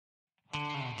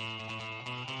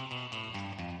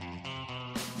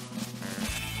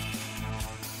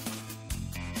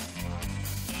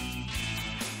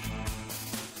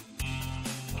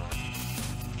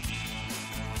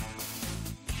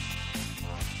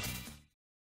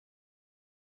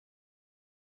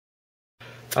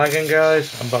Hi again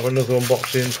guys, I'm back with another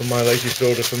unboxing from my latest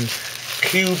order from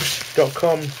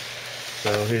cubes.com.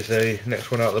 So here's the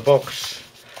next one out of the box.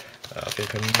 I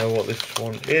think I know what this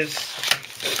one is.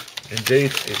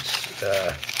 Indeed, it's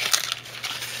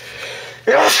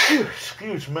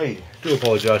excuse me, do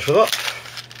apologise for that.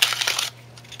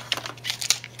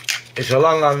 It's a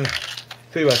Lan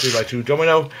 3x3x2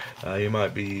 Domino. You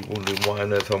might be wondering why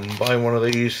on earth I'm buying one of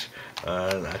these,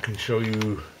 and I can show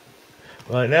you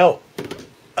right now.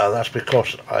 That's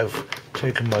because I've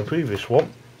taken my previous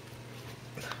one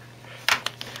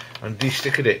and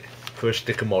de-stickered it for a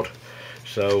sticker mod.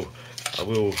 So I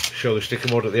will show the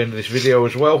sticker mod at the end of this video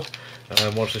as well.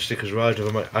 Once the stickers arrive,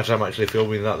 as I'm actually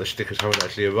filming that, the stickers haven't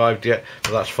actually arrived yet,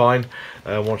 but that's fine.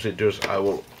 Once it does, I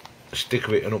will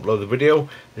sticker it and upload the video.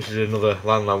 This is another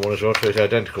Lan one as well, so it's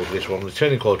identical to this one. The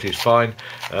turning quality is fine,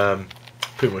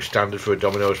 pretty much standard for a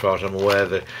Domino as far as I'm aware.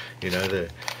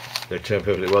 They turn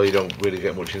perfectly well. You don't really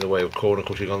get much in the way of corner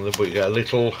cutting on them, but you get a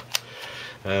little.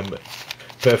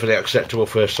 Perfectly acceptable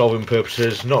for solving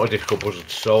purposes. Not a difficult puzzle to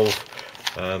solve,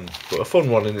 but a fun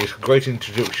one, and it's a great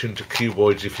introduction to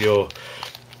cuboids if you're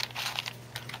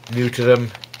new to them.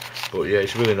 But yeah,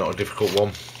 it's really not a difficult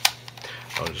one.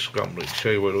 I'll just scramble it to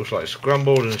show you what it looks like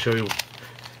scrambled and show you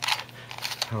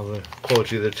how the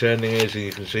quality of the turning is, and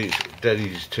you can see it's dead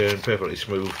easy to turn, perfectly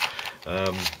smooth.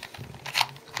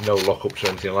 No lockups or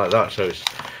anything like that, so it's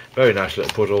a very nice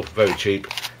little puzzle, very cheap,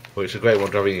 but it's a great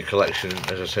one to have in your collection.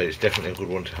 As I say, it's definitely a good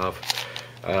one to have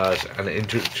as an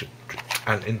introduction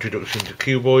to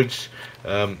cuboids.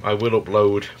 I will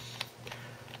upload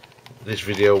this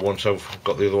video once I've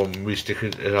got the other one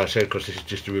restickered, as I said, because this is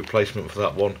just a replacement for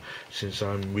that one, since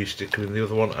I'm restickering the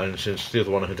other one, and since the other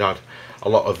one had had a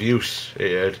lot of use.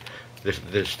 The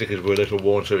stickers were a little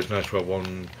worn, so it's nice to have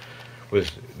one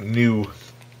with new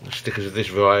stickers of this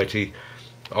variety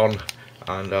on,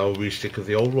 and I'll resticker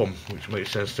the old one, which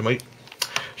makes sense to me.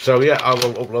 So yeah, I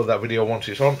will upload that video once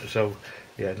it's on. So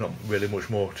yeah, not really much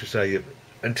more to say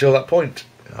until that point.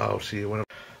 I'll see you when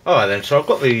alright then, so I've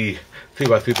got the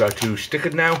 3x3x2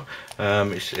 stickered now.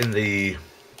 It's in the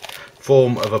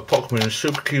form of a Pochmann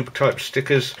Supercube type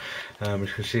stickers. As you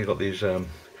can see, you've got these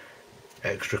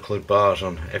extra coloured bars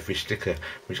on every sticker,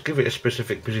 which give it a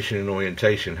specific position and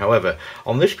orientation. However,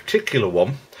 on this particular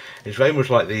one, it's very much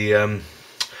like the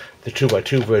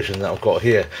 2x2 version that I've got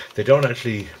here. They don't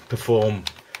actually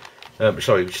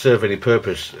serve any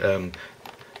purpose.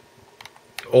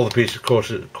 All the pieces, of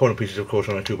course, corner pieces, of course,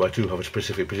 on a 2x2 have a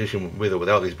specific position with or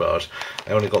without these bars.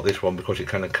 I only got this one because it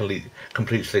kind of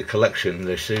completes the collection,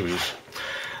 the series.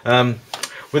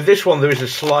 With this one, there is a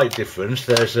slight difference.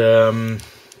 There's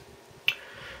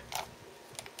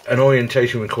an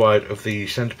orientation required of the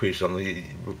centerpiece on the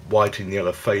white and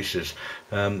yellow faces.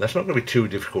 That's not going to be too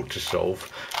difficult to solve,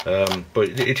 but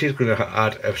it is going to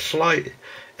add a slight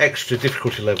extra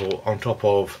difficulty level on top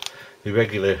of the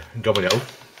regular Domino.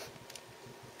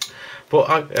 But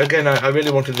I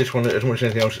really wanted this one as much as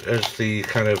anything else as the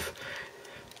kind of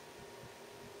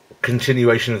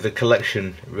continuation of the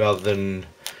collection, rather than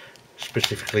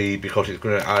specifically because it's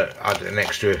going to add an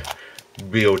extra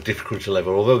real difficulty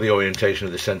level. Although the orientation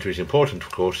of the centre is important,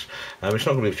 of course, it's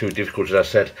not going to be too difficult, as I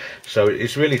said. So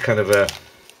it's really kind of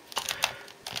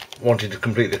wanting to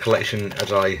complete the collection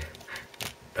as I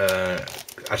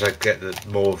get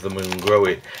more of them and grow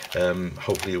it.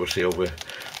 Hopefully you will see over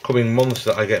coming months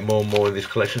that I get more and more in this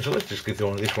collection. So let's just give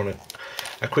this one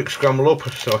a quick scramble up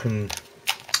so I can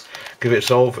give it a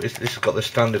solve. This has got the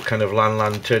standard kind of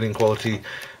Lan turning quality,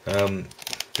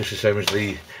 just the same as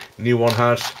the new one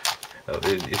has.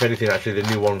 If anything, actually, the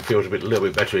new one feels a little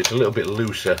bit better. It's a little bit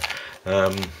looser,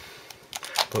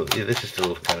 but yeah, this is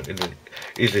still kind of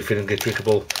easily finger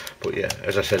trickable. But yeah,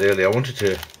 as I said earlier, I wanted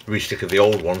to resticker the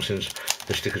old one since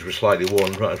the stickers were slightly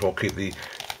worn. Might as well keep the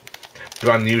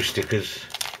brand new stickers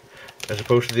as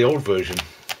opposed to the old version.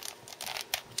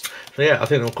 So yeah, I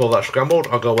think I'll call that scrambled.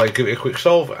 I'll go away, give it a quick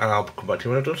solve, and I'll come back to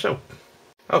you when I've done so.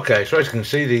 Okay, so as you can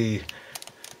see, the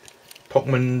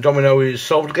Pochmann Domino is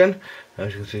solved again.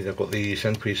 As you can see, I've got the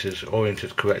centerpieces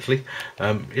oriented correctly.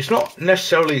 It's not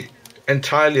necessarily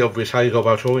entirely obvious how you go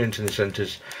about orienting the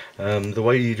centers. The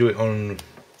way you do it on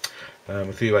a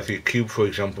 3x3 cube, for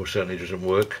example, certainly doesn't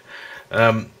work.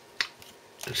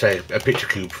 Say a picture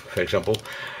cube, for example.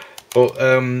 But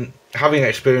having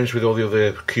experience with all the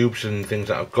other cubes and things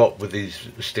that I've got with these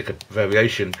sticker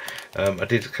variation, I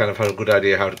did kind of have a good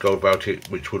idea how to go about it,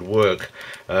 which would work.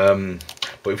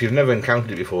 But if you've never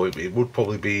encountered it before, it would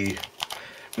probably be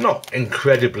not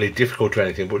incredibly difficult or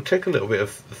anything, but take a little bit of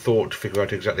thought to figure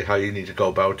out exactly how you need to go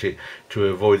about it to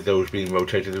avoid those being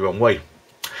rotated the wrong way.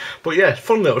 But yeah,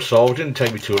 fun little solve. Didn't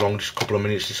take me too long, just a couple of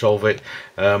minutes to solve it.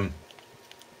 And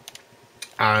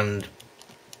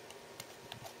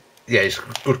yeah, it's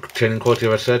good training quality,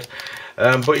 as I said.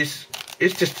 But it's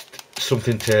just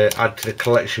something to add to the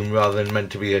collection rather than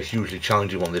meant to be a hugely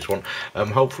challenging one. This one,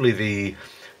 hopefully the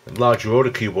larger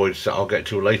order cuboids that I'll get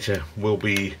to later will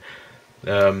be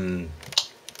will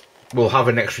have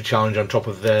an extra challenge on top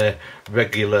of their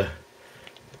regular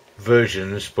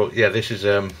versions. But yeah, this is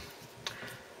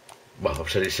well,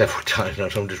 I've said it several times now,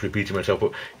 so I'm just repeating myself.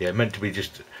 But yeah, meant to be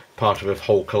just part of a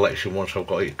whole collection once I've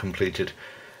got it completed,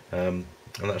 and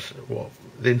that's what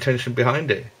the intention behind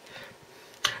it.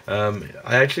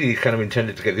 I actually kind of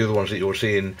intended to get the other ones that you'll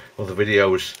see in other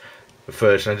videos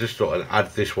first, and I just thought I'd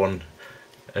add this one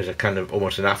as a kind of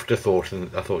almost an afterthought, and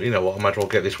I thought, you know what, I might as well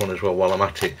get this one as well while I'm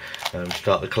at it,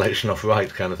 start the collection off right,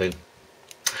 kind of thing.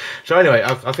 So anyway,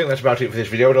 I think that's about it for this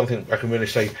video. I don't think I can really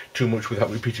say too much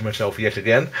without repeating myself yet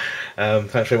again.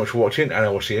 Thanks very much for watching, and I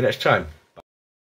will see you next time.